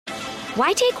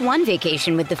Why take one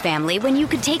vacation with the family when you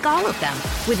could take all of them?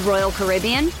 With Royal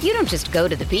Caribbean, you don't just go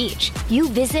to the beach. You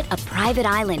visit a private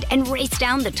island and race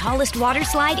down the tallest water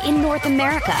slide in North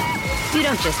America. You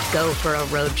don't just go for a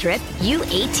road trip. You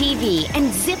ATV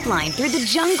and zip line through the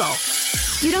jungle.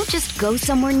 You don't just go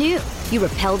somewhere new. You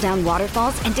rappel down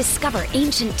waterfalls and discover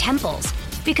ancient temples.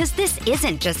 Because this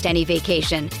isn't just any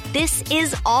vacation. This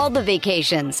is all the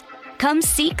vacations. Come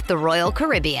seek the Royal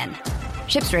Caribbean.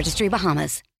 Ships Registry,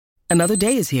 Bahamas. Another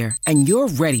day is here, and you're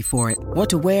ready for it. What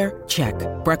to wear? Check.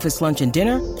 Breakfast, lunch, and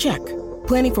dinner? Check.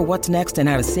 Planning for what's next and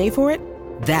how to save for it?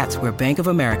 That's where Bank of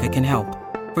America can help.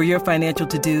 For your financial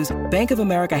to-dos, Bank of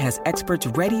America has experts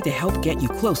ready to help get you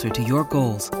closer to your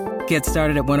goals. Get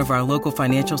started at one of our local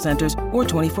financial centers or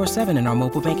 24/7 in our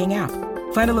mobile banking app.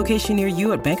 Find a location near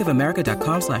you at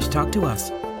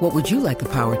bankofamerica.com/talktous. What would you like the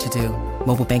power to do?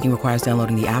 Mobile banking requires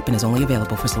downloading the app and is only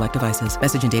available for select devices.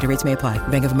 Message and data rates may apply.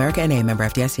 Bank of America N.A., member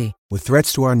FDIC. With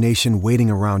threats to our nation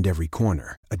waiting around every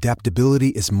corner, adaptability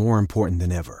is more important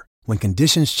than ever. When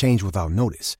conditions change without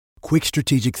notice, quick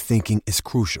strategic thinking is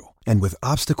crucial. And with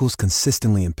obstacles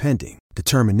consistently impending,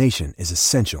 determination is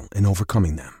essential in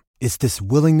overcoming them. It's this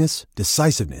willingness,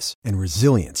 decisiveness, and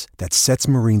resilience that sets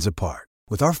Marines apart.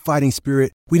 With our fighting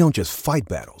spirit, we don't just fight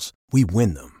battles, we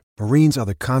win them. Marines are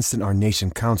the constant our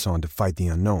nation counts on to fight the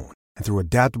unknown. And through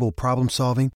adaptable problem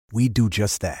solving, we do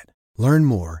just that. Learn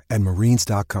more at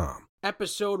marines.com.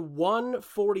 Episode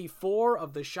 144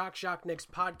 of the Shock Knicks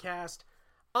podcast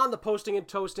on the Posting and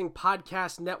Toasting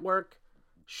Podcast Network.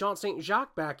 Sean St.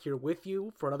 Jacques back here with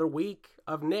you for another week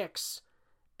of Knicks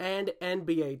and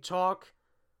NBA talk.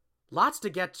 Lots to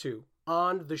get to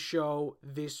on the show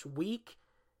this week.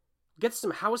 Get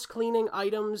some house cleaning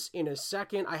items in a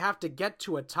second. I have to get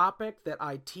to a topic that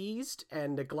I teased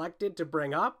and neglected to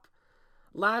bring up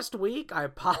last week. I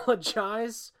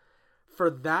apologize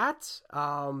for that.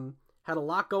 Had a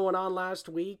lot going on last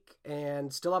week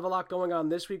and still have a lot going on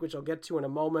this week, which I'll get to in a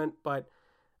moment. But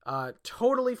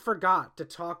totally forgot to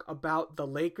talk about the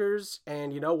Lakers.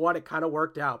 And you know what? It kind of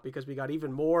worked out because we got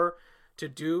even more to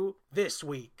do this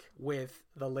week with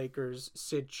the Lakers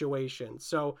situation.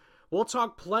 So we'll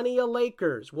talk plenty of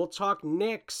Lakers. We'll talk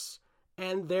Knicks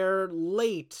and their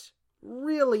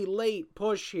really late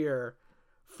push here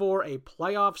for a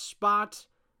playoff spot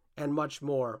and much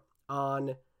more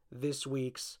on this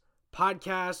week's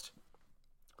podcast.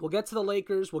 We'll get to the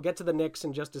Lakers. We'll get to the Knicks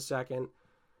in just a second.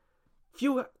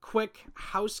 Few quick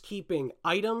housekeeping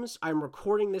items. I'm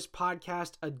recording this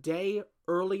podcast a day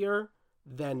earlier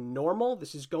than normal.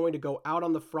 This is going to go out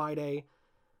on the Friday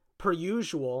per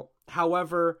usual.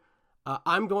 However,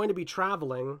 I'm going to be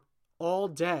traveling all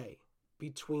day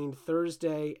between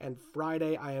Thursday and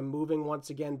Friday. I am moving once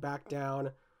again back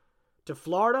down to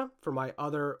Florida for my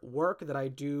other work that I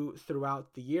do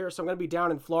throughout the year. So I'm going to be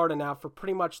down in Florida now for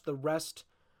pretty much the rest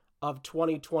of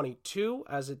 2022,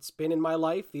 as it's been in my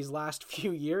life these last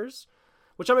few years,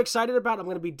 which I'm excited about. I'm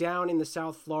going to be down in the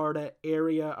South Florida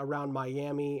area around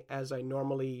Miami, as I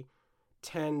normally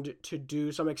tend to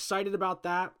do. So I'm excited about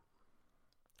that.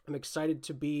 I'm excited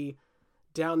to be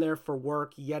down there for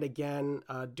work yet again,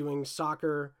 doing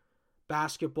soccer,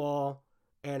 basketball,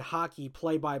 and hockey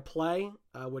play-by-play,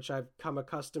 which I've come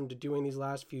accustomed to doing these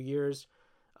last few years.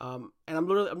 And I'm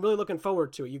really looking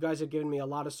forward to it. You guys have given me a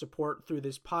lot of support through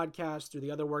this podcast, through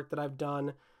the other work that I've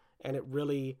done, and it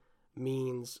really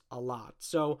means a lot.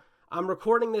 So I'm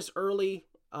recording this early.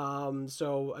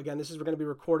 So again, this is going to be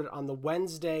recorded on the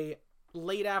Wednesday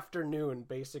late afternoon,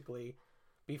 basically,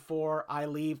 before I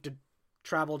leave to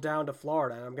travel down to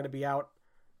Florida. I'm going to be out,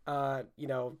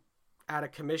 at a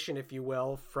commission, if you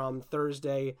will, from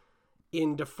Thursday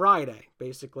into Friday,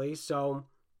 basically. So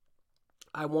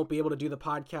I won't be able to do the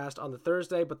podcast on the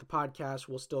Thursday, but the podcast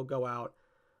will still go out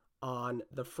on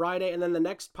the Friday. And then the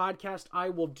next podcast I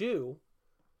will do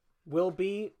will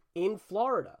be in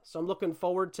Florida. So I'm looking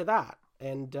forward to that.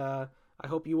 And I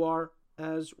hope you are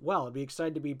as well. I'd be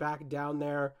excited to be back down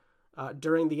there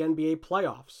during the NBA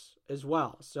playoffs as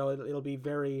well. So it'll be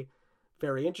very,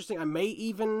 very interesting. I may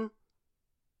even,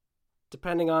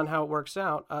 depending on how it works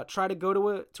out, try to go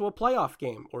to a playoff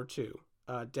game or two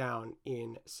down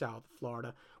in South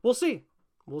Florida. We'll see.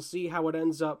 We'll see how it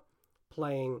ends up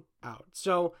playing out.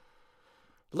 So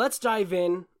let's dive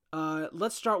in.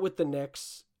 Let's start with the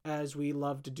Knicks, as we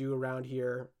love to do around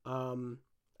here.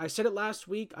 I said it last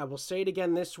week. I will say it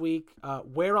again this week.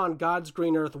 Where on God's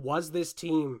green earth was this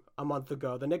team a month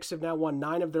ago? The Knicks have now won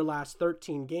 9 of their last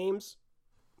 13 games.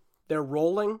 They're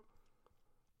rolling.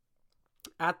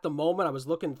 At the moment, I was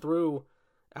looking through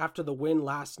after the win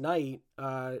last night,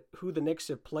 who the Knicks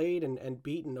have played and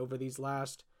beaten over these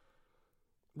last,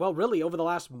 well, really over the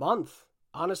last month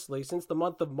honestly, since the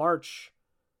month of March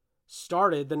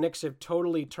started, the Knicks have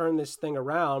totally turned this thing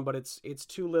around, but it's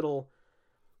too little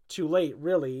too late,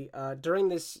 really. During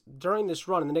this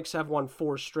run, and the Knicks have won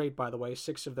 4 straight, by the way,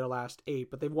 6 of their last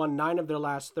 8, but they've won 9 of their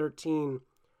last 13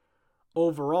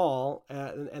 overall,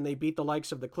 and they beat the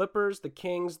likes of the Clippers, the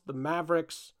Kings, the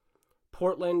Mavericks,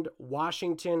 Portland,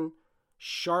 Washington,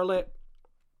 Charlotte,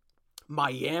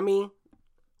 Miami,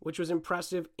 which was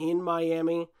impressive in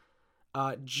Miami.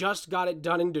 Just got it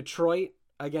done in Detroit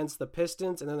against the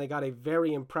Pistons, and then they got a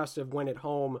very impressive win at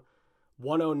home,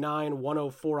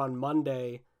 109-104 on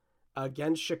Monday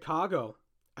against Chicago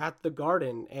at the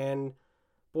Garden. And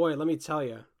boy, let me tell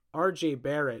you, RJ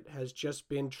Barrett has just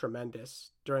been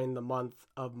tremendous during the month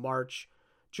of March.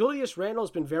 Julius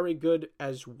Randle's been very good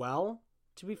as well,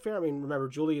 to be fair. I mean, remember,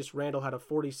 Julius Randle had a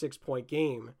 46-point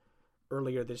game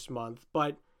earlier this month,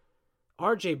 but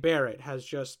RJ Barrett has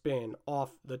just been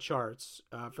off the charts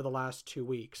for the last 2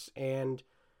 weeks, and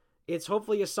it's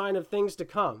hopefully a sign of things to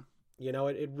come. You know,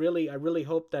 I really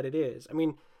hope that it is. I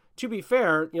mean, to be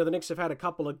fair, you know, the Knicks have had a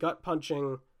couple of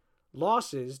gut-punching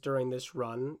losses during this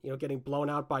run, you know, getting blown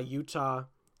out by Utah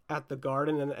at the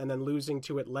Garden and then losing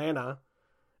to Atlanta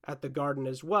at the Garden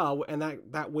as well, and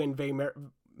that win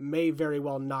may very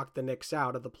well knock the Knicks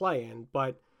out of the play-in,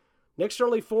 but Knicks are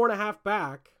only 4.5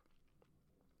 back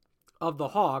of the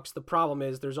Hawks. The problem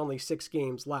is there's only 6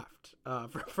 games left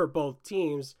for both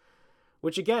teams,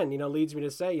 which again, you know, leads me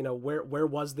to say, you know, where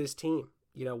was this team?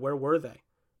 You know, where were they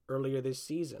earlier this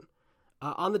season?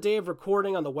 On the day of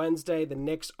recording on the Wednesday, the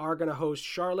Knicks are going to host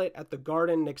Charlotte at the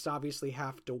Garden. Knicks obviously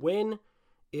have to win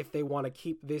if they want to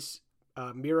keep this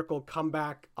miracle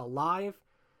comeback alive.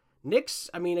 Knicks,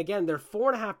 I mean, again, they're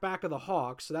 4.5 back of the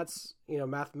Hawks, so that's, you know,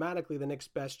 mathematically the Knicks'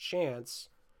 best chance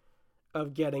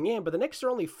of getting in, but the Knicks are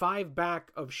only 5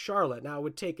 back of Charlotte. Now, it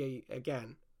would take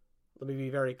again, let me be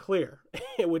very clear,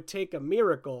 it would take a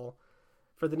miracle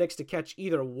for the Knicks to catch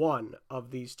either one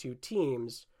of these two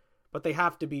teams, but they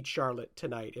have to beat Charlotte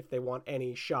tonight if they want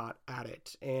any shot at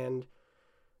it. And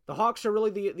the Hawks are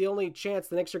really the only chance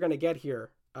the Knicks are going to get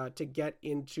here to get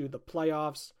into the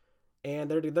playoffs,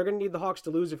 and they're going to need the Hawks to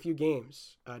lose a few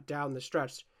games down the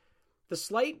stretch. The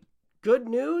slight good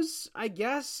news, I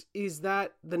guess, is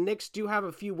that the Knicks do have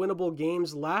a few winnable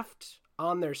games left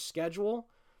on their schedule.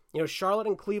 You know, Charlotte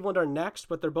and Cleveland are next,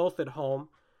 but they're both at home.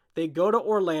 They go to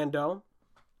Orlando,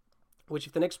 which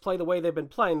if the Knicks play the way they've been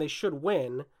playing, they should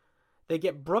win. They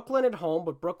get Brooklyn at home,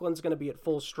 but Brooklyn's going to be at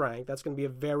full strength. That's going to be a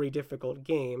very difficult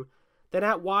game. Then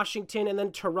at Washington, and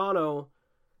then Toronto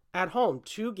at home.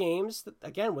 2 games, that,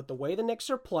 again, with the way the Knicks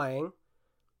are playing,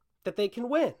 that they can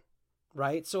win,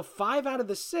 right? So 5 out of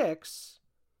the 6,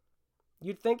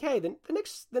 you'd think, hey, the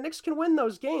Knicks can win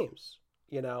those games,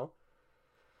 you know?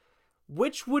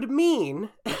 Which would mean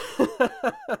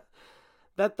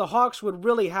that the Hawks would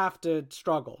really have to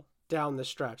struggle down the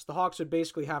stretch. The Hawks would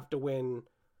basically have to win,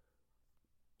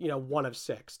 you know, 1 of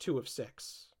 6, 2 of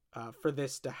 6 for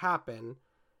this to happen.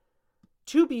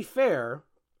 To be fair,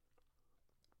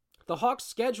 the Hawks'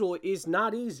 schedule is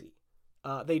not easy.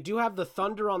 They do have the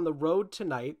Thunder on the road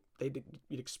tonight.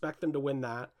 You'd expect them to win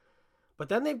that. But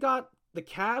then they've got the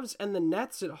Cavs and the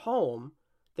Nets at home.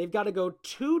 They've got to go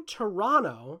to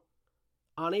Toronto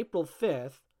on April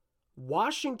 5th,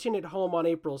 Washington at home on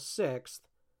April 6th,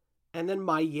 and then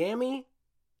Miami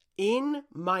in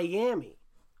Miami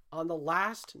on the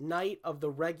last night of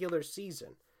the regular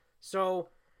season. So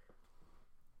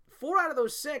 4 out of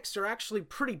those 6 are actually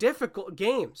pretty difficult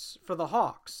games for the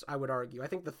Hawks, I would argue. I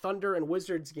think the Thunder and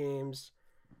Wizards games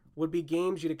would be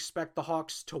games you'd expect the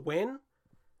Hawks to win.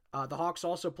 The Hawks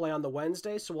also play on the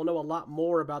Wednesday, so we'll know a lot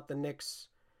more about the Knicks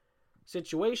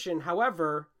situation.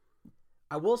 However,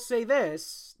 I will say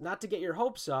this, not to get your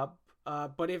hopes up,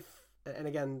 but if, and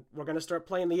again, we're going to start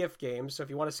playing the if game, so if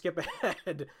you want to skip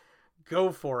ahead,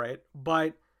 go for it.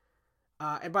 But,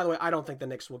 and by the way, I don't think the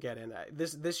Knicks will get in.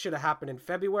 This should have happened in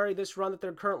February, this run that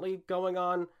they're currently going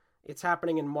on. It's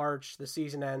happening in March. The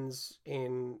season ends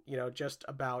in, you know, just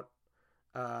about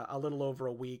a little over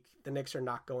a week. The Knicks are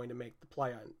not going to make the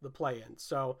play-in.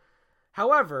 So,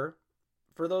 however,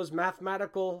 for those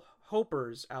mathematical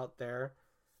hopers out there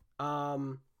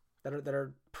that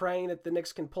are praying that the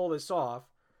Knicks can pull this off,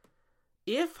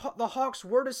 if the Hawks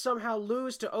were to somehow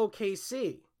lose to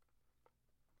OKC,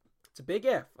 it's a big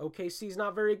if. OKC's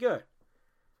not very good,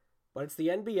 but it's the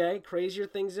NBA. Crazier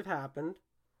things have happened.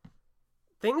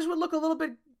 Things would look a little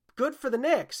bit good for the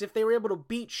Knicks if they were able to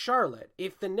beat Charlotte.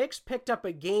 If the Knicks picked up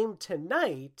a game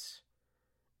tonight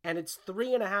and it's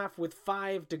 3.5 with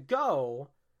 5 to go,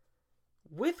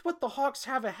 with what the Hawks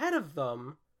have ahead of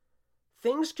them,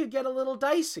 things could get a little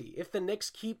dicey if the Knicks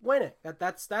keep winning.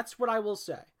 That's what I will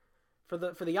say. For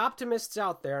the optimists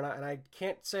out there, and I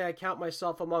can't say I count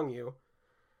myself among you,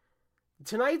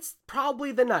 tonight's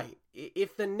probably the night.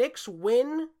 If the Knicks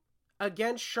win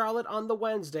against Charlotte on the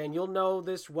Wednesday, and you'll know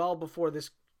this well before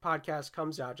this podcast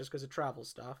comes out just because of travel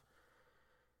stuff,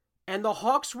 and the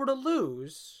Hawks were to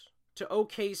lose to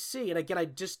OKC, and again, I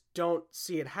just don't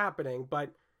see it happening,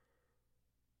 but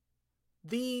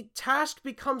the task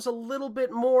becomes a little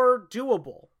bit more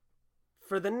doable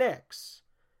for the Knicks,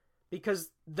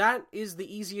 because that is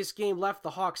the easiest game left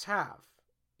the Hawks have.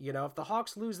 You know, if the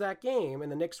Hawks lose that game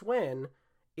and the Knicks win,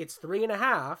 it's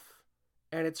 3.5,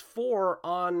 and it's 4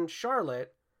 on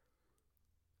Charlotte.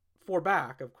 4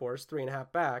 back, of course,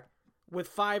 3.5 back, with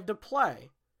 5 to play.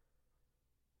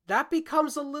 That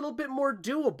becomes a little bit more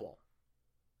doable.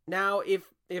 Now,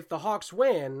 if the Hawks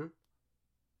win,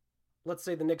 let's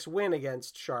say the Knicks win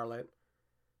against Charlotte,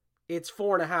 it's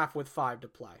 4.5 with 5 to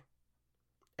play.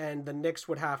 And the Knicks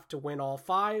would have to win all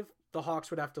 5. The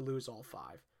Hawks would have to lose all 5.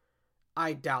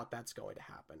 I doubt that's going to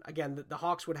happen. Again, the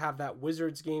Hawks would have that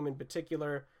Wizards game in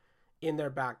particular in their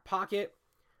back pocket.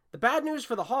 The bad news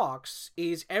for the Hawks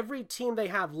is every team they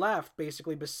have left,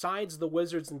 basically, besides the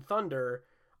Wizards and Thunder,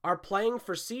 are playing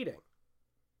for seeding.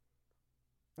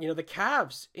 You know, the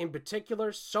Cavs in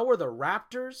particular, so are the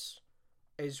Raptors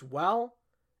as well,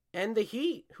 and the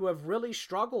Heat, who have really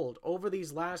struggled over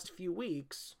these last few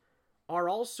weeks, are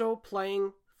also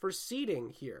playing for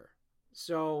seeding here.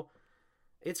 So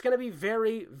it's going to be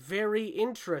very, very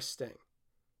interesting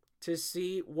to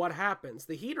see what happens.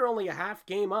 The Heat are only a half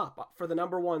game up for the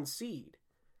number 1 seed.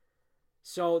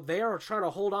 So they are trying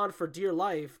to hold on for dear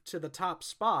life to the top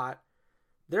spot.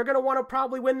 They're going to want to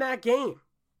probably win that game,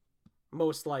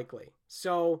 most likely.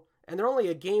 So, and they're only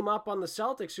a game up on the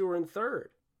Celtics, who are in 3rd.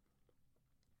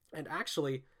 And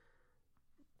actually,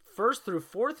 1st through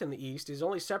 4th in the East is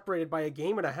only separated by a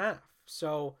game and a half.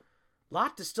 So, a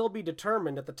lot to still be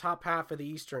determined at the top half of the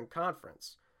Eastern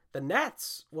Conference. The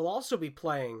Nets will also be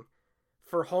playing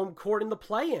for home court in the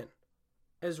play-in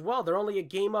as well. They're only a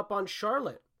game up on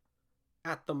Charlotte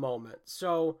at the moment.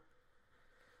 So,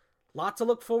 lot to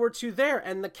look forward to there.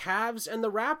 And the Cavs and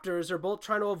the Raptors are both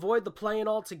trying to avoid the play-in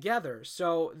altogether.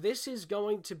 So, this is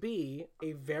going to be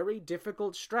a very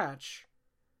difficult stretch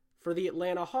for the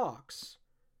Atlanta Hawks.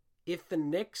 If the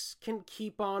Knicks can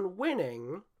keep on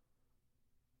winning,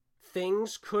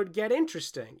 things could get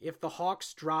interesting if the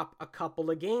Hawks drop a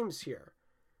couple of games here.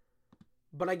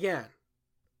 But again,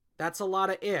 that's a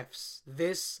lot of ifs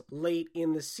this late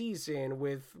in the season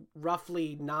with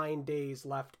roughly 9 days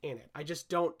left in it. I just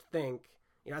don't think,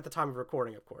 at the time of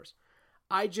recording, of course,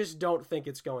 I just don't think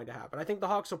it's going to happen. I think the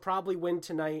Hawks will probably win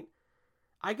tonight.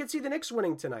 I could see the Knicks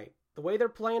winning tonight. The way they're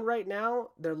playing right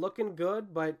now, they're looking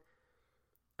good, but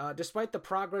despite the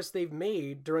progress they've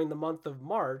made during the month of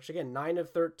March, again, 9 of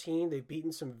 13, they've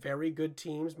beaten some very good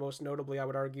teams. Most notably, I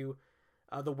would argue,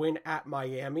 the win at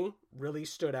Miami really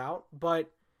stood out.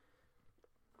 But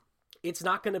it's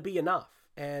not going to be enough.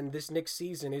 And this Knicks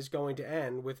season is going to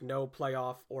end with no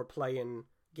playoff or play-in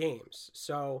games.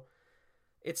 So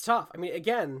it's tough. I mean,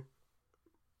 again,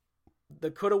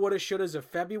 the coulda, woulda, shouldas of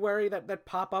February that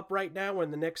pop up right now when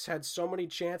the Knicks had so many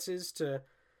chances to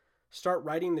start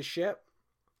righting the ship.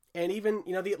 And even,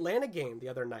 the Atlanta game the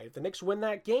other night, if the Knicks win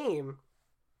that game,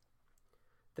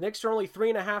 the Knicks are only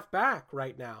 3.5 back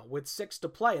right now with 6 to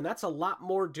play, and that's a lot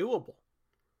more doable.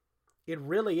 It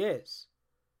really is.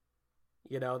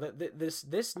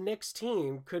 This Knicks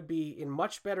team could be in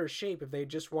much better shape if they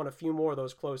just won a few more of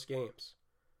those close games.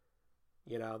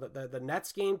 The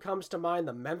Nets game comes to mind,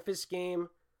 the Memphis game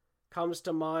comes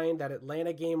to mind, that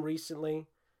Atlanta game recently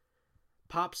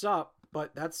pops up.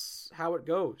 But that's how it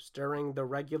goes during the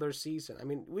regular season. I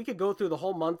mean, we could go through the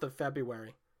whole month of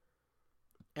February,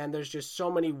 and there's just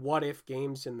so many what-if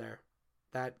games in there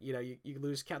that, you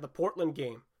lose count. The Portland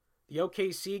game, the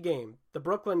OKC game, the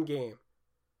Brooklyn game,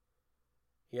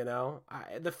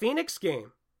 the Phoenix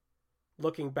game,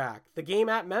 looking back, the game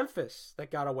at Memphis that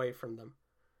got away from them.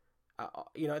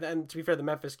 And to be fair, the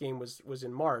Memphis game was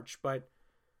in March, but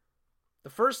the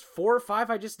first 4 or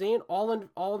 5 I just named, all in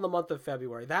the month of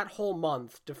February. That whole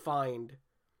month defined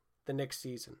the Knicks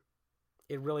season.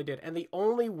 It really did. And the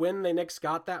only win the Knicks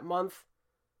got that month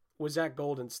was at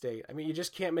Golden State. I mean, you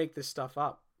just can't make this stuff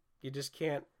up. You just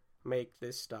can't make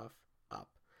this stuff up.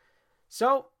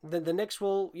 So the Knicks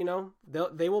will,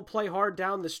 they will play hard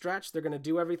down the stretch. They're going to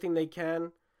do everything they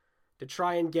can to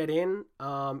try and get in.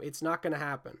 It's not going to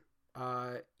happen.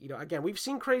 Again, we've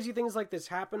seen crazy things like this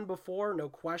happen before, no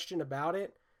question about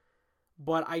it,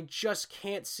 but I just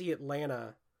can't see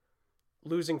Atlanta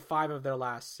losing 5 of their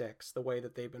last 6 the way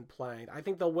that they've been playing. I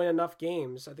think they'll win enough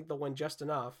games. I think they'll win just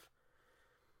enough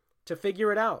to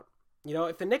figure it out. You know,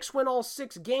 if the Knicks win all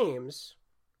 6 games,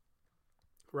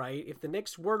 right, if the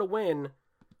Knicks were to win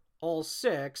all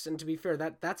 6, and to be fair,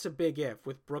 that's a big if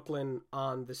with Brooklyn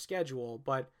on the schedule,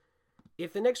 but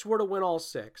if the Knicks were to win all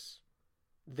 6,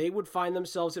 they would find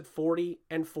themselves at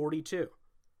 40-42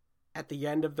 at the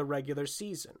end of the regular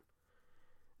season.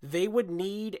 They would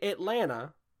need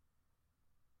Atlanta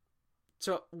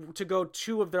to go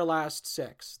 2 of their last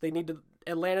 6. They need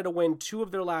Atlanta to win 2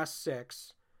 of their last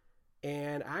 6,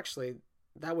 and actually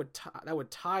that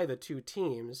would tie the 2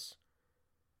 teams.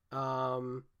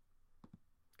 Gotta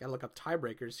look up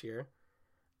tiebreakers here.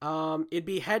 It'd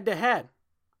be head-to-head.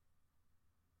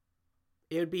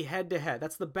 It would be head-to-head.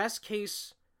 That's the best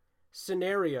case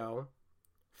scenario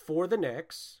for the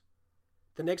Knicks.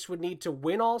 The Knicks would need to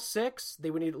win all 6.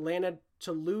 They would need Atlanta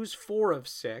to lose 4 of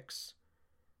 6.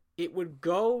 It would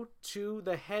go to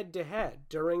the head-to-head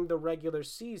during the regular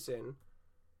season.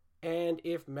 And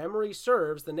if memory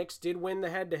serves, the Knicks did win the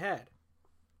head-to-head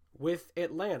with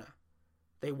Atlanta.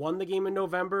 They won the game in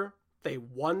November. They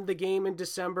won the game in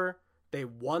December. They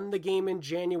won the game in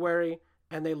January.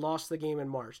 And they lost the game in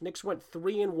March. Knicks went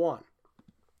 3-1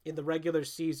 in the regular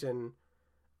season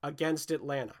against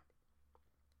Atlanta.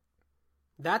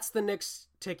 That's the Knicks'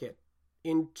 ticket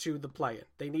into the play-in.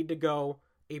 They need to go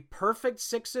a perfect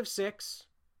 6 of 6,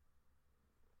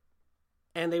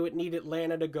 and they would need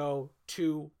Atlanta to go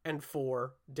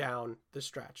 2-4 down the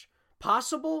stretch.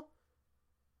 Possible?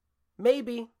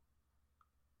 Maybe.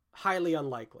 Highly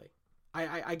unlikely.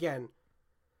 Again,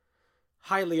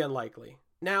 highly unlikely.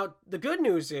 Now, the good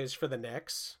news is for the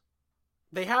Knicks,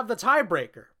 they have the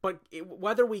tiebreaker, but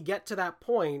whether we get to that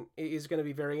point is going to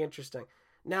be very interesting.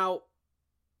 Now,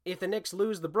 if the Knicks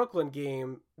lose the Brooklyn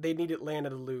game, they need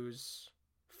Atlanta to lose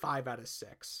 5 out of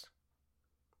 6.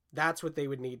 That's what they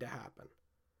would need to happen.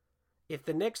 If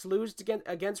the Knicks lose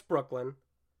against Brooklyn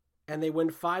and they win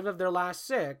 5 of their last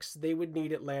 6, they would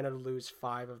need Atlanta to lose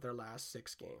 5 of their last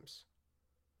 6 games.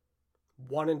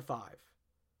 1-5.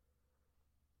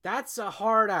 That's a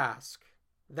hard ask.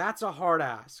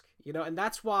 You know, and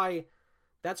that's why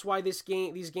these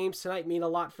games tonight mean a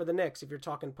lot for the Knicks if you're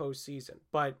talking postseason.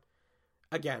 But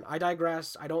again, I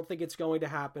digress. I don't think it's going to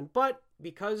happen. But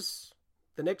because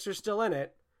the Knicks are still in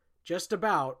it, just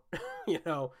about, you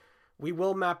know, we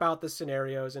will map out the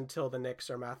scenarios until the Knicks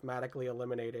are mathematically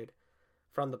eliminated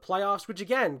from the playoffs, which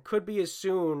again could be as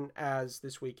soon as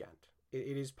this weekend.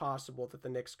 It is possible that the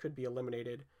Knicks could be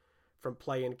eliminated from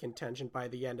play-in contention by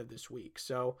the end of this week.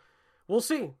 So we'll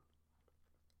see.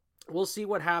 We'll see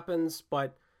what happens.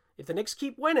 But if the Knicks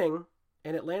keep winning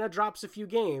and Atlanta drops a few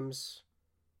games,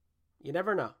 you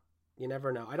never know. You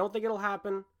never know. I don't think it'll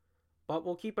happen, but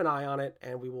we'll keep an eye on it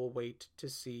and we will wait to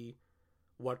see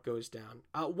what goes down.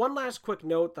 One last quick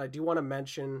note that I do want to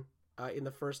mention in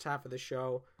the first half of the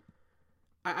show.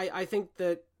 I think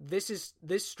that this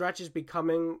stretch is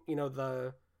becoming, you know,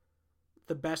 the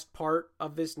best part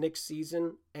of this Knicks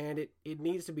season, and it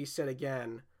needs to be said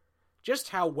again just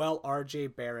how well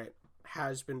RJ Barrett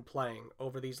has been playing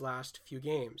over these last few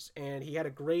games. And he had a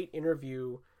great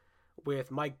interview with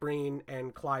Mike Breen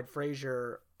and Clyde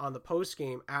Frazier on the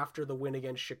postgame after the win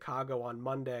against Chicago on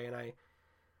Monday, and I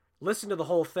listened to the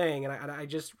whole thing, and I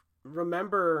just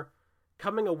remember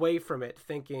coming away from it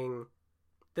thinking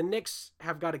the Knicks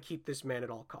have got to keep this man at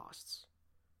all costs.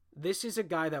 This is a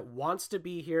guy that wants to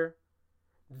be here.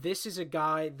 This is a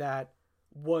guy that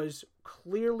was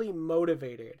clearly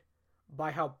motivated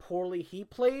by how poorly he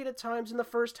played at times in the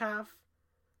first half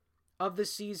of the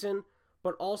season,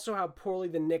 but also how poorly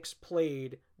the Knicks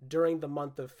played during the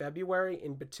month of February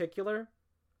in particular,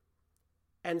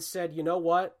 and said, you know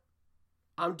what?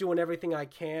 I'm doing everything I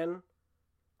can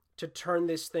to turn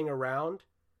this thing around.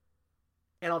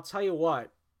 And I'll tell you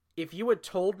what, if you had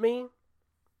told me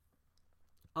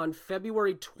on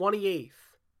February 28th,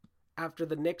 after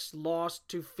the Knicks lost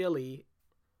to Philly,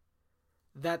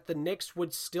 that the Knicks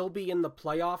would still be in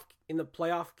playoff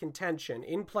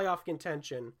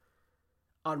contention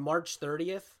on March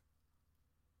 30th,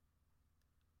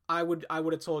 I would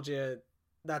have told you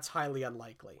that's highly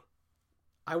unlikely.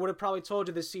 I would have probably told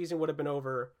you this season would have been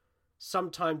over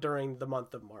sometime during the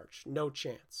month of March. No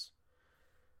chance.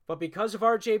 But because of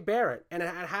RJ Barrett, and it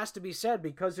has to be said,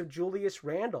 because of Julius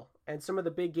Randle and some of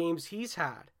the big games he's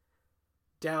had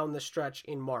down the stretch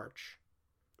in March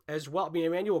as well. I mean,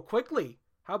 Emmanuel Quickley,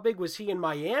 how big was he in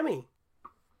Miami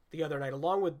the other night,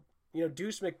 along with, you know,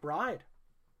 Deuce McBride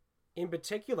in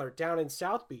particular down in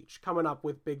South Beach, coming up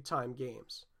with big time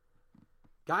games.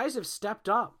 Guys have stepped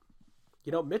up.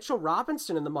 Mitchell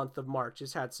Robinson in the month of March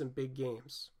has had some big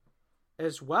games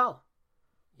as well.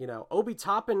 Obi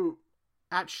Toppin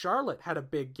at Charlotte had a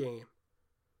big game.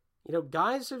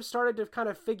 Guys have started to kind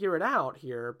of figure it out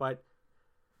here, but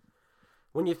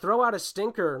when you throw out a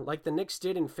stinker like the Knicks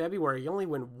did in February, you only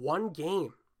win one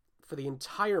game for the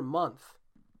entire month.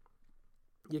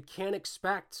 You can't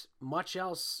expect much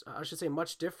else,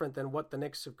 much different than what the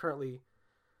Knicks have currently,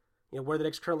 where the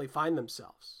Knicks currently find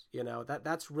themselves.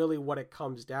 That's really what it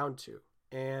comes down to.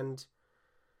 And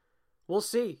we'll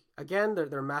see. Again,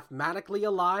 they're mathematically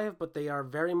alive, but they are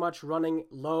very much running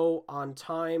low on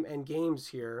time and games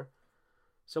here.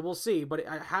 So we'll see, but it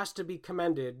has to be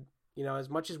commended. As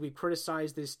much as we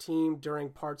criticize this team during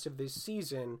parts of this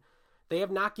season, they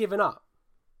have not given up.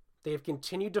 They have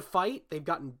continued to fight. They've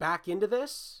gotten back into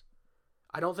this.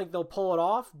 I don't think they'll pull it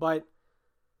off, but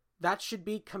that should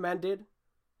be commended.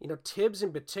 Tibbs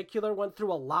in particular went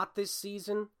through a lot this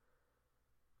season,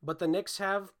 but the Knicks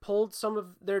have pulled some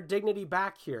of their dignity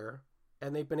back here,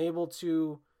 and they've been able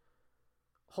to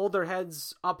hold their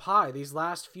heads up high these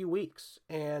last few weeks,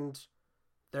 and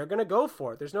they're going to go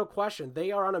for it. There's no question.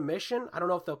 They are on a mission. I don't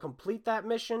know if they'll complete that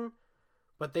mission,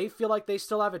 but they feel like they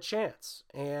still have a chance,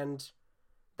 and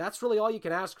that's really all you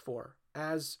can ask for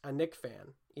as a Knicks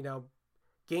fan.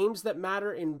 Games that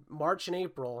matter in March and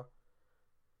April,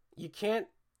 you can't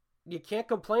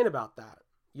complain about that.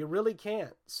 You really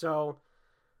can't. So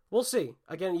we'll see.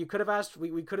 Again, you could have asked,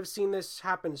 we could have seen this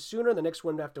happen sooner. The Knicks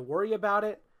wouldn't have to worry about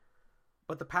it.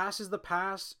 But the past is the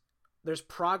past. There's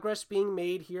progress being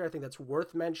made here. I think that's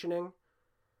worth mentioning.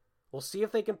 We'll see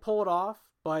if they can pull it off.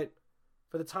 But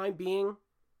for the time being,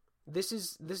 this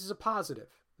is a positive.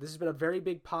 This has been a very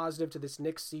big positive to this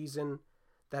Knicks season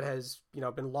that has,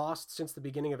 been lost since the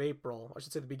beginning of April. I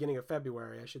should say the beginning of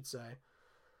February, I should say.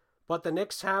 But the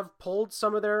Knicks have pulled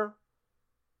some of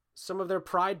their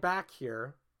pride back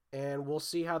here, and we'll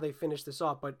see how they finish this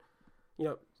off. But,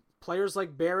 players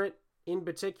like Barrett in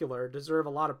particular deserve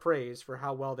a lot of praise for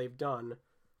how well they've done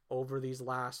over these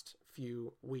last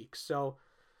few weeks. So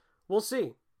we'll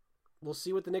see. We'll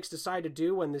see what the Knicks decide to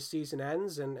do when this season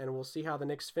ends, and we'll see how the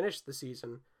Knicks finish the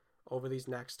season over these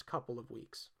next couple of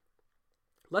weeks.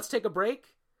 Let's take a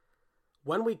break.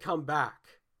 When we come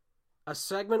back, a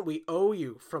segment we owe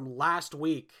you from last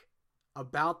week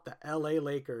about the LA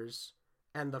Lakers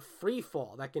and the free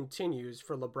fall that continues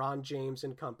for LeBron James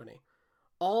and company.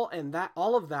 All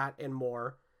of that and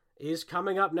more is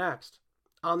coming up next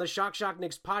on the Shock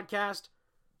Knicks podcast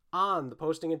on the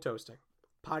Posting and Toasting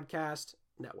Podcast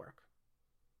Network.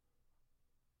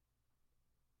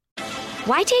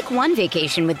 Why take one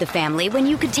vacation with the family when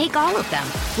you could take all of them?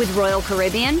 With Royal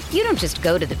Caribbean, you don't just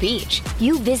go to the beach.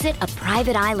 You visit a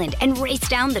private island and race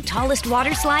down the tallest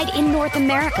water slide in North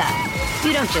America.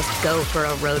 You don't just go for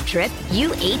a road trip. You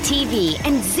ATV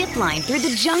and zip line through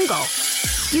the jungle.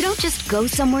 You don't just go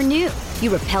somewhere new.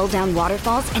 You rappel down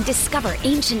waterfalls and discover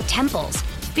ancient temples.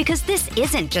 Because this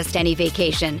isn't just any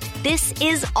vacation. This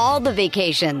is all the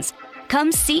vacations.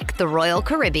 Come seek the Royal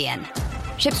Caribbean.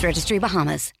 Ships Registry,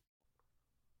 Bahamas.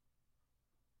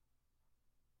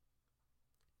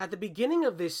 At the beginning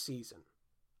of this season,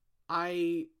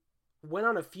 I went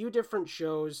on a few different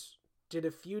shows, did a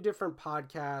few different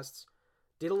podcasts,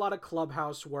 did a lot of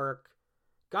clubhouse work,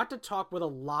 got to talk with a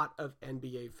lot of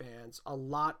NBA fans, a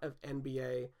lot of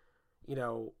NBA,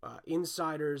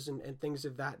 insiders and things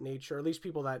of that nature, or at least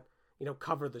people that,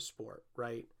 cover the sport,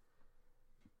 right?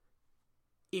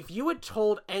 If you had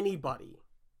told anybody,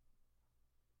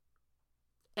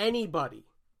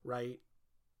 right,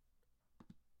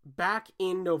 back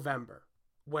in November,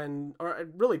 or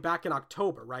really back in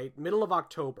October, right? Middle of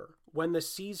October, when the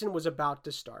season was about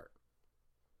to start,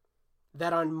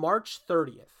 that on March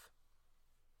 30th,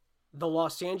 the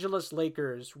Los Angeles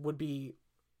Lakers would be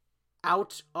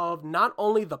out of not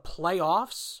only the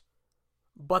playoffs,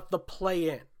 but the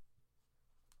play-in.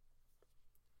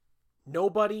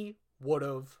 Nobody would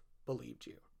have believed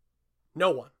you.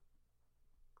 No one.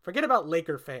 Forget about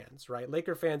Laker fans, right?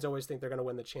 Laker fans always think they're going to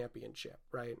win the championship,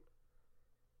 right?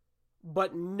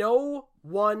 But no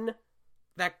one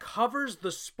that covers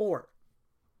the sport,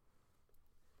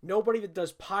 nobody that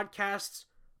does podcasts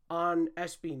on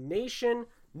SB Nation,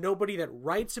 nobody that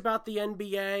writes about the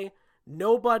NBA,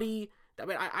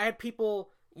 I had people,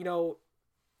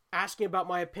 asking about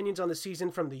my opinions on the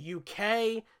season from the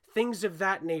UK, things of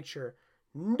that nature.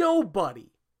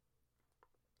 Nobody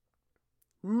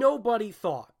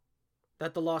thought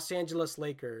that the Los Angeles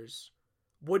Lakers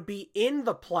would be in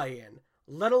the play-in,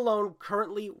 let alone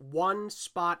currently one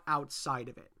spot outside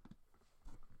of it.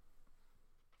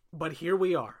 But here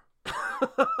we are.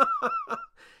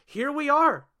 Here we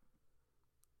are.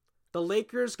 The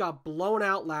Lakers got blown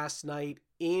out last night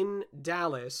in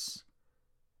Dallas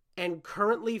and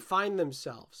currently find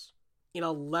themselves in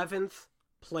 11th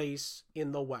place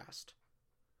in the West.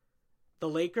 The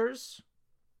Lakers,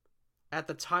 at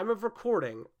the time of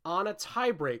recording, on a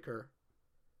tiebreaker,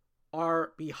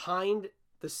 are behind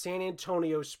the San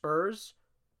Antonio Spurs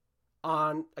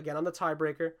on the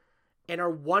tiebreaker, and are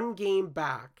 1 game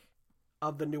back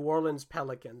of the New Orleans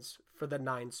Pelicans for the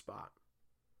 9th spot.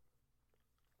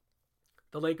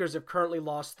 The Lakers have currently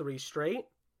lost 3 straight.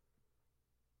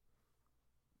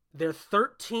 They're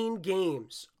 13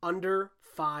 games under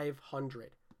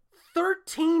 500.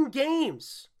 13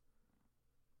 games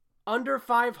under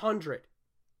 500.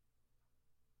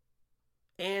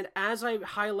 And as I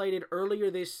highlighted earlier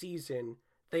this season,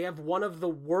 they have one of the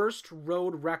worst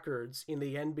road records in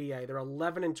the NBA. They're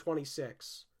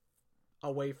 11-26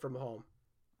 away from home.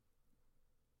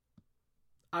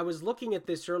 I was looking at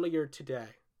this earlier today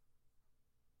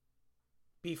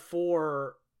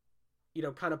before,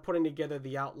 kind of putting together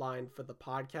the outline for the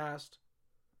podcast.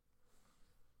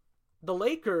 The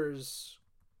Lakers'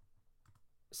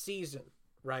 season,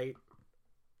 right,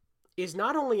 is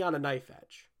not only on a knife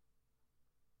edge,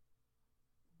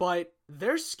 but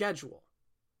their schedule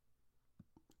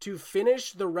to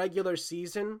finish the regular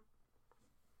season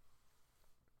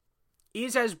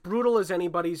is as brutal as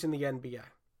anybody's in the NBA.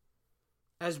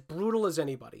 As brutal as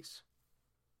anybody's.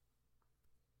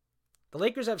 The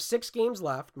Lakers have 6 games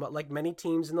left, like many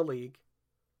teams in the league.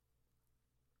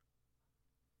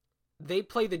 They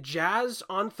play the Jazz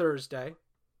on Thursday,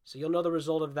 so you'll know the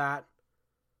result of that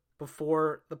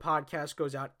before the podcast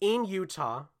goes out. In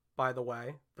Utah, by the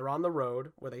way. They're on the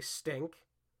road, where they stink.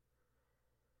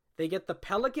 They get the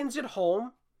Pelicans at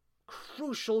home.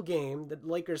 Crucial game. The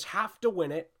Lakers have to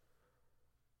win it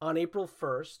on April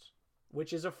 1st,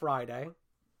 which is a Friday,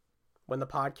 when the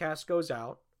podcast goes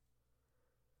out.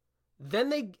 Then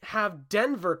they have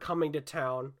Denver coming to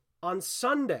town on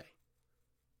Sunday.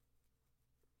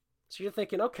 So you're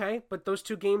thinking, okay, but those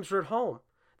 2 games are at home.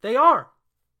 They are.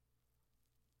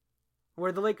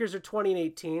 Where the Lakers are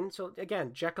 20-18. So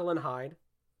again, Jekyll and Hyde.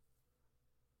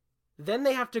 Then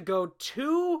they have to go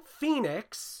to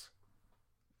Phoenix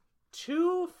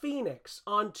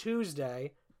on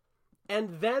Tuesday.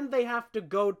 And then they have to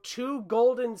go to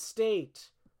Golden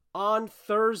State on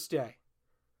Thursday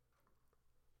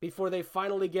before they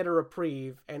finally get a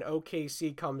reprieve and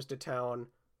OKC comes to town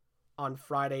on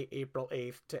Friday, April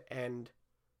 8th to end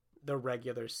the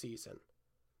regular season.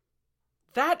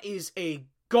 That is a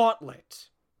gauntlet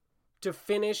to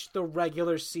finish the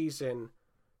regular season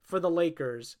for the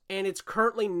Lakers, and it's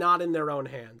currently not in their own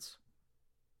hands.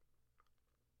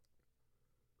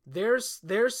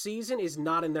 Their season is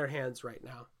not in their hands right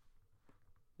now.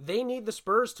 They need the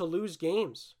Spurs to lose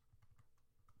games.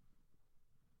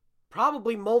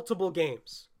 Probably multiple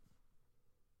games.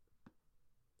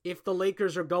 If the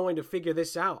Lakers are going to figure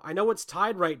this out. I know it's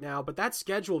tied right now, but that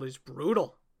schedule is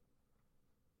brutal.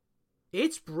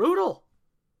 It's brutal.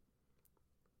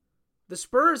 The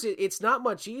Spurs, it's not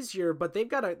much easier, but they've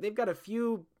got a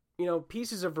few,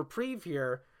 pieces of reprieve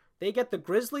here. They get the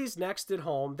Grizzlies next at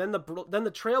home, then the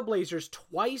Trailblazers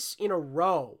twice in a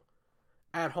row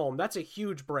at home. That's a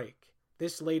huge break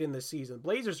this late in the season.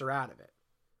 Blazers are out of it.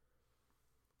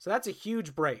 So that's a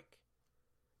huge break.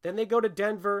 Then they go to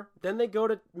Denver, then they go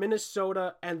to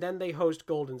Minnesota, and then they host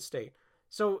Golden State.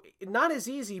 So not as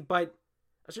easy, but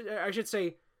I should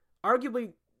say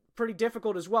arguably pretty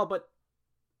difficult as well, but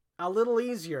a little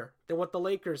easier than what the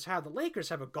Lakers have. The Lakers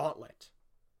have a gauntlet.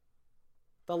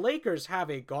 The Lakers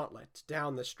have a gauntlet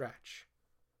down the stretch.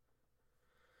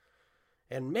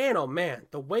 And man, oh man,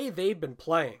 the way they've been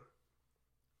playing,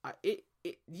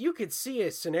 you could see a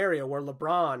scenario where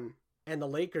LeBron and the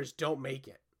Lakers don't make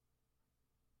it.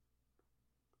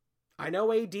 I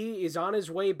know AD is on his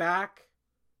way back,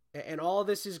 and all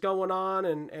this is going on,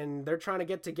 and they're trying to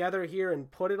get together here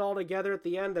and put it all together at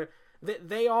the end.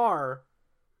 They are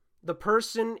the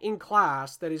person in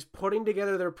class that is putting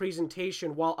together their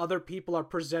presentation while other people are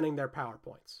presenting their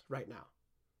PowerPoints right now.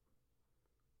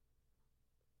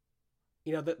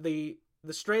 The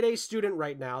straight A student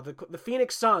right now, the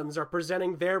Phoenix Suns are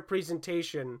presenting their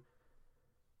presentation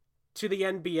to the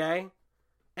NBA,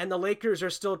 and the Lakers are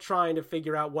still trying to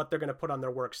figure out what they're going to put on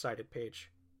their works cited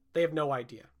page. They have no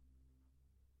idea.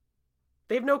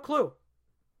 They have no clue.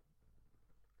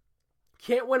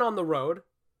 Can't win on the road.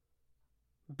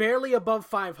 Barely above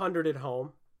 500 at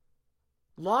home.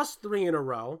 Lost 3 in a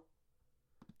row.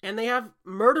 And they have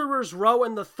Murderers Row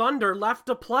and the Thunder left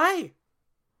to play.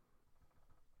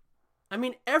 I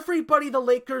mean, everybody the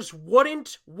Lakers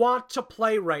wouldn't want to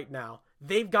play right now,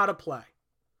 they've got to play.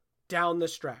 down the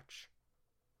stretch.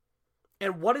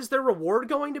 And what is their reward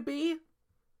going to be?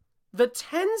 The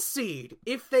 10 seed,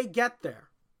 if they get there.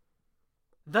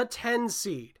 The 10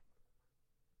 seed.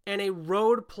 And a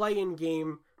road play-in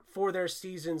game for their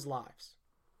season's lives.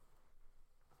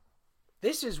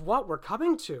 This is what we're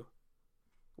coming to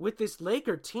with this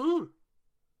Laker team.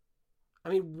 I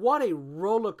mean, what a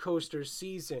roller coaster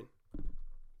season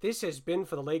this has been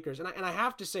for the Lakers. And I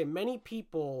have to say, many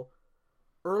people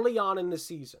early on in the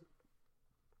season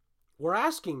were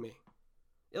asking me,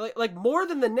 like more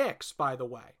than the Knicks, by the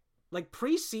way, like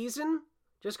preseason,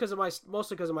 just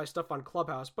mostly because of my stuff on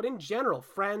Clubhouse, but in general,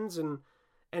 friends and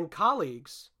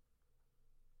colleagues,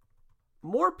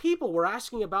 more people were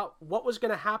asking about what was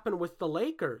going to happen with the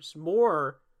Lakers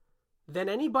more than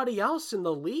anybody else in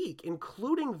the league,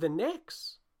 including the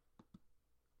Knicks.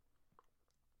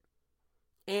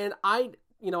 And I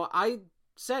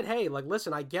said, hey, like,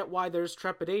 listen, I get why there's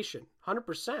trepidation.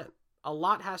 100%. A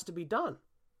lot has to be done.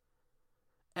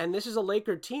 And this is a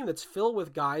Laker team that's filled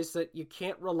with guys that you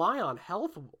can't rely on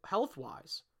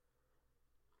health-wise.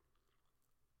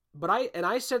 But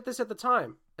I said this at the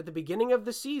time, at the beginning of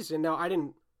the season. Now, I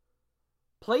didn't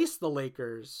place the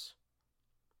Lakers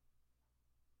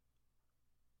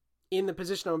in the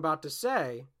position I'm about to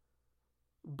say,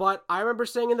 but I remember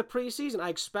saying in the preseason, I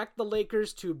expect the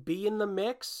Lakers to be in the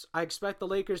mix. I expect the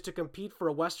Lakers to compete for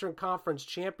a Western Conference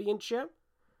championship.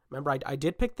 Remember, I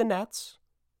did pick the Nets,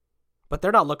 but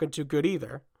they're not looking too good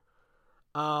either.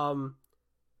 But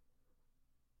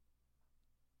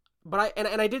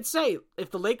I did say,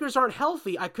 if the Lakers aren't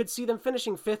healthy, I could see them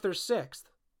finishing 5th or 6th.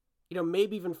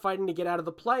 Maybe even fighting to get out of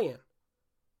the play-in.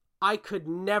 I could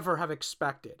never have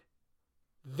expected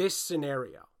this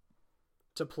scenario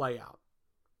to play out.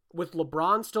 With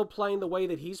LeBron still playing the way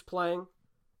that he's playing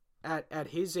at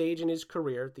his age in his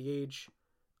career, at the age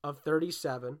of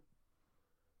 37,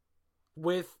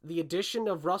 with the addition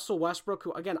of Russell Westbrook,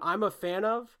 who, again, I'm a fan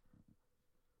of,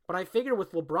 but I figured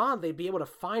with LeBron, they'd be able to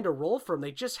find a role for him.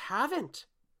 They just haven't.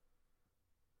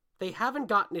 They haven't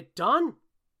gotten it done.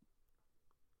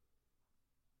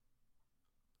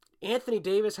 Anthony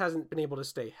Davis hasn't been able to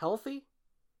stay healthy.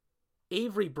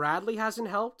 Avery Bradley hasn't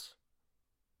helped.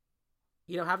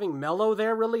 Having Melo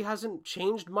there really hasn't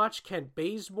changed much. Kent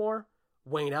Bazemore,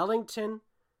 Wayne Ellington,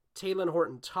 Talen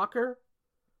Horton-Tucker,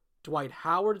 Dwight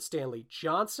Howard, Stanley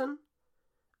Johnson.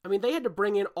 I mean, they had to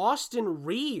bring in Austin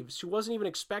Reeves, who wasn't even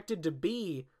expected to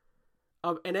be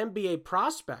an NBA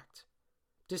prospect,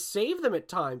 to save them at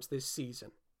times this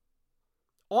season.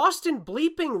 Austin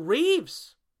bleeping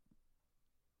Reeves.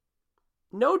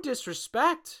 No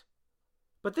disrespect,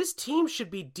 but this team should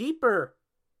be deeper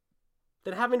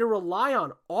than having to rely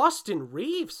on Austin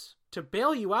Reeves to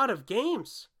bail you out of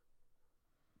games.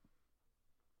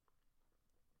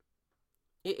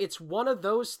 It's one of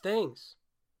those things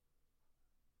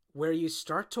where you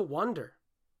start to wonder,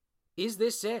 is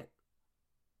this it?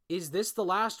 Is this the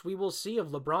last we will see of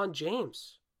LeBron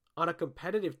James on a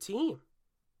competitive team?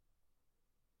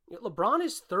 LeBron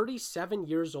is 37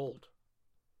 years old.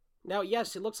 Now,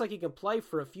 yes, it looks like he can play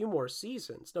for a few more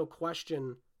seasons. No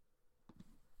question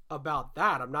about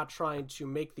that. I'm not trying to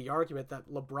make the argument that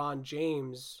LeBron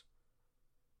James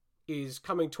is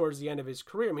coming towards the end of his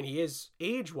career. I mean, he is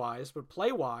age-wise, but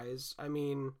play-wise, I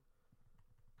mean,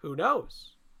 who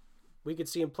knows? We could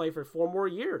see him play for 4 more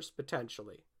years,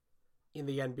 potentially, in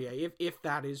the NBA, if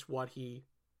that is what he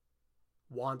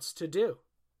wants to do.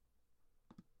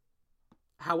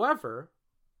 However,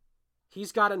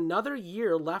 he's got another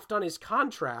year left on his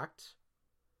contract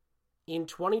in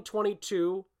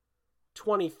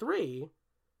 2022-23,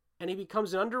 and he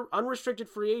becomes an unrestricted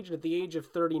free agent at the age of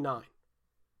 39.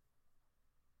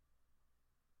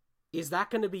 Is that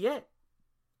going to be it?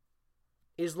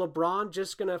 Is LeBron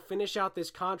just going to finish out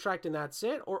this contract and that's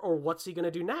it? Or what's he going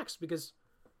to do next? Because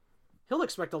he'll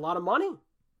expect a lot of money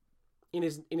in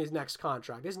his next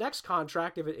contract. His next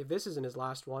contract, if this isn't his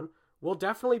last one, will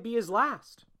definitely be his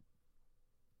last.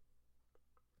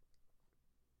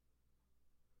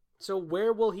 So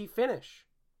where will he finish?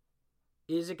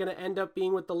 Is it going to end up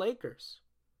being with the Lakers?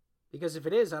 Because if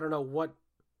it is, I don't know what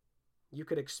you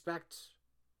could expect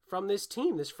from this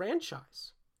team, this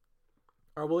franchise.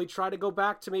 Or will he try to go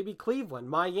back to maybe Cleveland,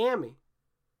 Miami?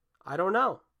 I don't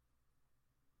know.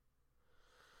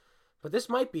 But this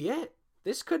might be it.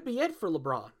 This could be it for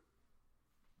LeBron.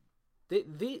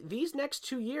 These next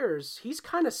 2 years, he's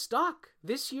kind of stuck.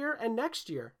 This year and next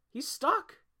year, he's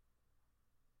stuck.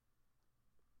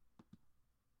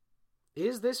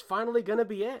 Is this finally going to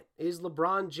be it? Is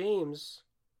LeBron James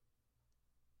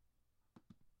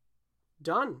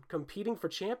done competing for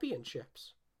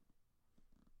championships?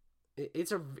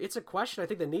 it's a question I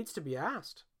think that needs to be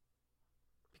asked.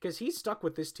 Because he's stuck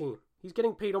with this team. He's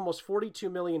getting paid almost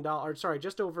 $42 million,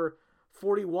 just over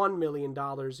 $41 million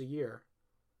a year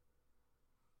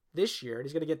this year. And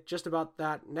he's going to get just about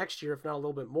that next year, if not a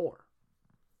little bit more.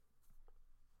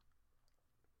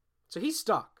 So he's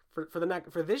stuck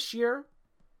for this year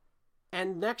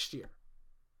and next year.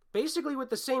 Basically with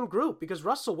the same group, because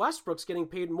Russell Westbrook's getting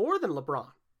paid more than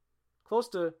LeBron. Close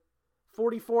to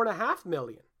 $44.5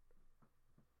 million.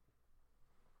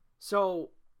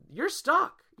 So you're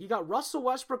stuck. You got Russell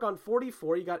Westbrook on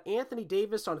 44. You got Anthony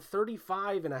Davis on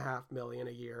 $35.5 million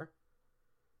a year.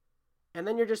 And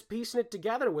then you're just piecing it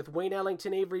together with Wayne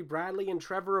Ellington, Avery Bradley, and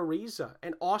Trevor Ariza,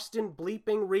 and Austin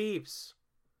bleeping Reeves.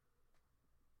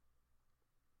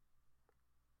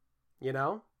 You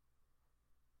know?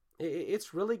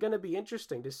 It's really going to be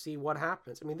interesting to see what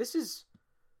happens. I mean, this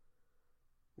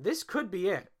could be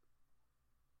it.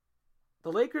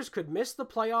 The Lakers could miss the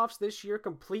playoffs this year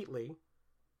completely.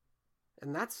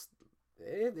 And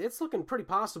it's looking pretty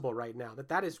possible right now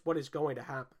that is what is going to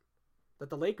happen. That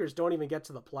the Lakers don't even get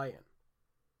to the play-in.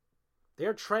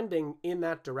 They're trending in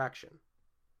that direction.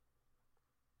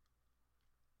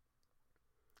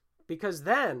 Because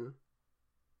then,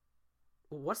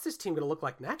 what's this team going to look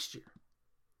like next year?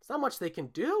 There's not much they can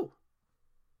do.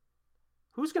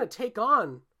 Who's going to take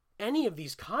on any of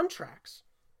these contracts?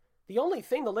 The only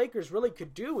thing the Lakers really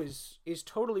could do is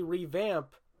totally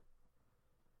revamp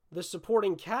the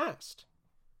supporting cast.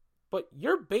 But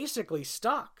you're basically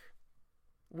stuck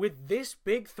with this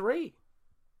big three.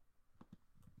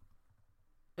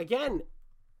 Again,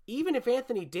 even if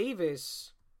Anthony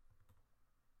Davis,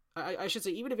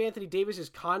 even if Anthony Davis's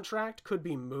contract could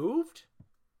be moved,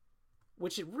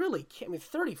 which it really can't, I mean,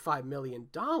 $35 million.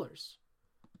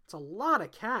 It's a lot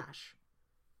of cash.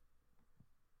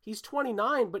 He's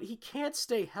 29, but he can't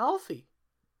stay healthy.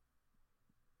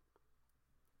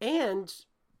 And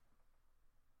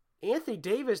Anthony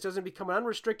Davis doesn't become an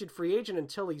unrestricted free agent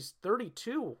until he's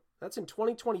 32. That's in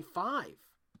 2025.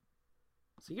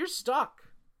 So you're stuck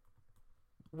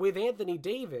with Anthony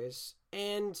Davis,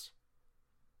 and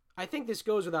I think this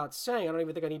goes without saying. I don't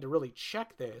even think I need to really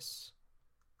check this.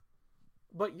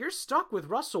 But you're stuck with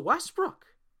Russell Westbrook.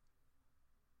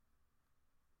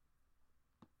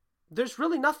 There's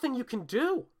really nothing you can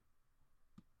do.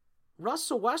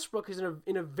 Russell Westbrook is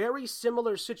in a very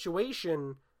similar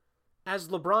situation as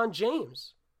LeBron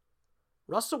James.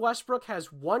 Russell Westbrook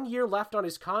has 1 year left on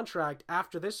his contract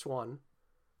after this one,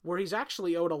 where he's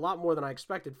actually owed a lot more than I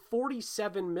expected.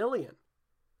 $47 million.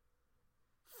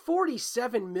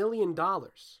 $47 million.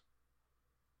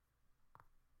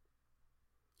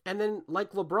 And then,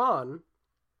 like LeBron,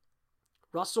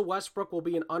 Russell Westbrook will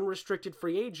be an unrestricted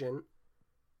free agent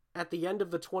at the end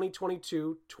of the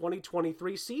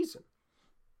 2022-2023 season.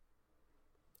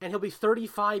 And he'll be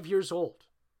 35 years old.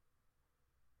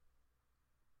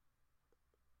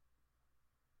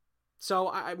 So,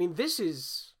 I mean, this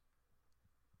is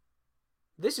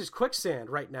quicksand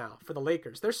right now for the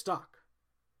Lakers. They're stuck.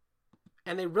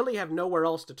 And they really have nowhere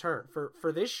else to turn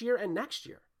for this year and next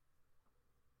year.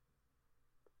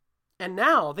 And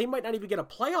now they might not even get a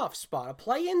playoff spot, a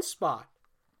play-in spot,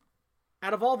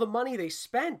 out of all the money they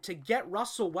spent to get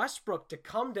Russell Westbrook to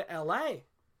come to LA.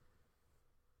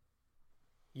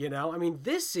 You know, I mean,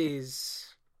 this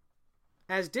is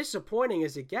as disappointing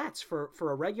as it gets for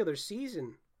a regular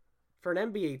season for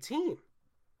an NBA team.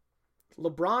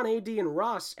 LeBron, AD, and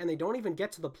Russ, and they don't even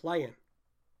get to the play-in.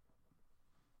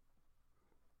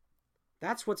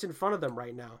 That's what's in front of them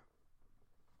right now.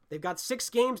 They've got 6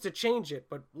 games to change it,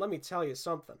 but let me tell you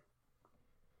something.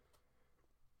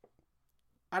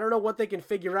 I don't know what they can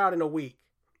figure out in a week.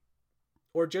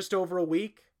 Or just over a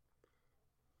week.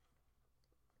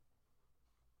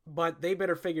 But they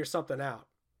better figure something out.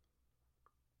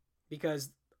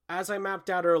 Because, as I mapped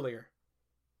out earlier,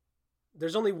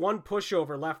 there's only one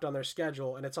pushover left on their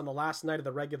schedule, and it's on the last night of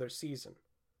the regular season.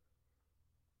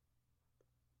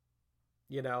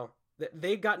 You know,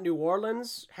 they got New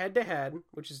Orleans head-to-head,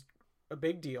 which is a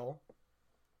big deal.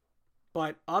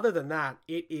 But other than that,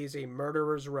 it is a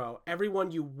murderer's row.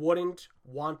 Everyone you wouldn't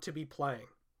want to be playing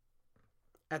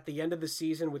at the end of the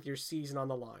season with your season on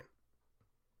the line.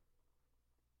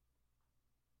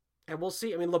 And we'll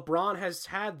see. I mean, LeBron has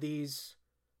had these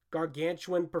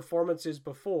gargantuan performances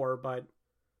before, but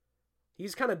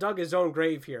he's kind of dug his own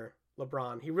grave here,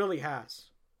 LeBron. He really has.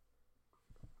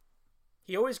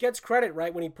 He always gets credit,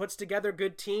 right, when he puts together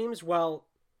good teams. Well,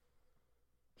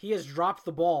 he has dropped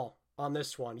the ball on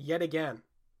this one yet again.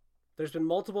 There's been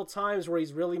multiple times where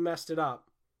he's really messed it up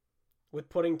with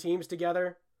putting teams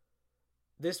together.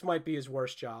 This might be his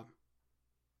worst job.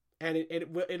 And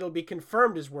it'll be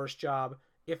confirmed his worst job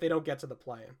if they don't get to the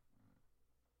play-in.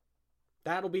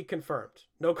 That'll be confirmed.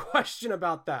 No question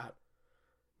about that.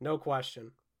 No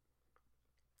question.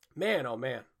 Man, oh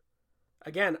man.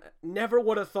 Again, never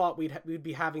would have thought we'd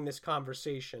be having this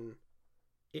conversation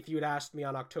if you had asked me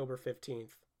on October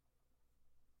 15th.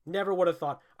 Never would have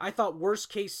thought. I thought worst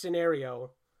case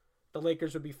scenario, the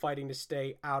Lakers would be fighting to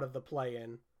stay out of the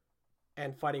play-in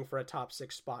and fighting for a top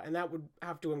 6 spot. And that would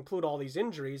have to include all these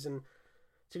injuries. And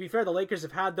to be fair, the Lakers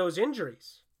have had those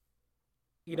injuries.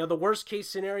 You know, the worst case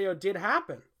scenario did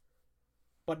happen.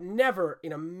 But never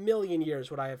in a million years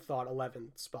would I have thought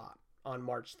 11th spot on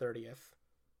March 30th.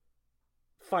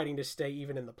 Fighting to stay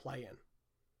even in the play-in.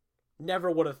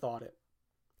 Never would have thought it.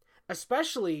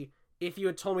 Especially if you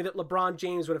had told me that LeBron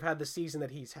James would have had the season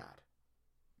that he's had.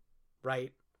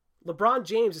 Right? LeBron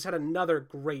James has had another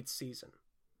great season.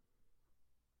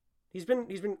 He's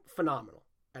been phenomenal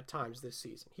at times this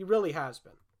season. He really has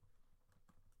been.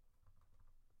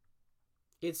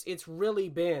 It's really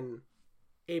been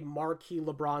a marquee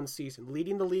LeBron season,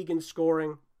 leading the league in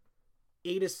scoring,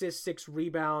 8 assists, 6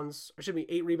 rebounds, or should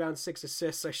be 8 rebounds, 6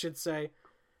 assists, I should say,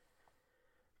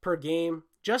 per game.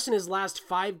 Just in his last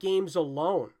 5 games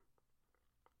alone,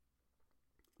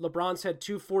 LeBron's had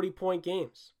 2 40-point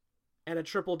games and a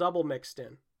triple-double mixed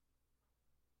in.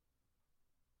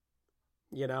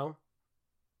 You know?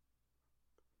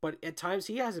 But at times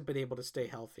he hasn't been able to stay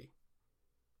healthy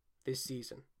this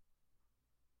season.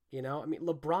 You know? I mean,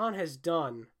 LeBron has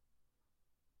done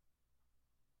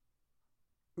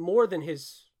more than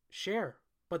his share.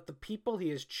 But the people he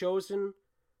has chosen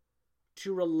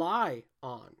to rely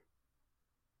on,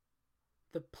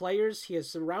 the players he has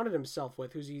surrounded himself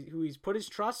with, who he's put his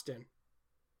trust in,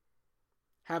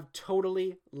 have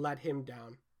totally let him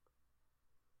down.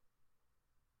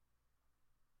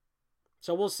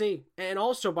 So we'll see. And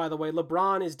also, by the way,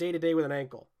 LeBron is day-to-day with an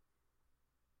ankle.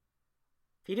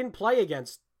 He didn't play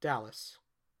against Dallas.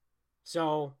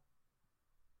 So,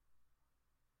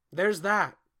 there's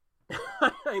that.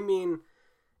 I mean,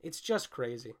 it's just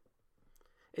crazy.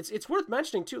 It's worth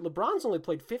mentioning, too, LeBron's only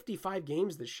played 55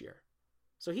 games this year.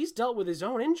 So he's dealt with his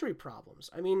own injury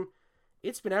problems. I mean,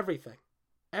 it's been everything.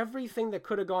 Everything that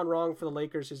could have gone wrong for the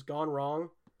Lakers has gone wrong,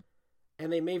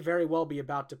 and they may very well be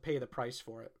about to pay the price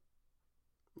for it.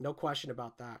 No question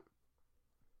about that.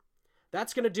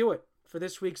 That's going to do it for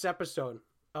this week's episode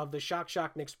of the Shock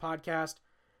Shock Knicks podcast.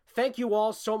 Thank you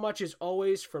all so much, as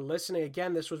always, for listening.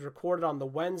 Again, this was recorded on the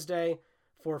Wednesday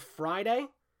for Friday,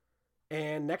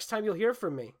 and next time you'll hear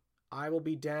from me, I will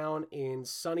be down in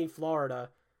sunny Florida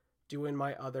doing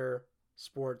my other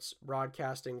sports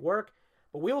broadcasting work.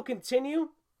 But we will continue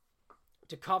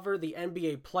to cover the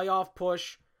NBA playoff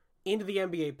push into the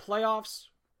NBA playoffs,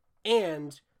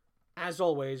 and as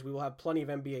always, we will have plenty of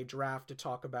NBA draft to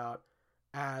talk about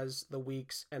as the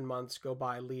weeks and months go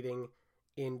by leading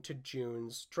into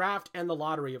June's draft, and the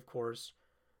lottery, of course,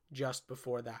 just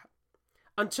before that.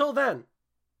 Until then,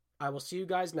 I will see you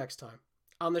guys next time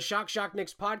on the Shock Shock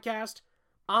Knicks podcast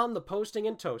on the Posting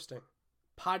and Toasting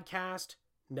Podcast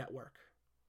Network.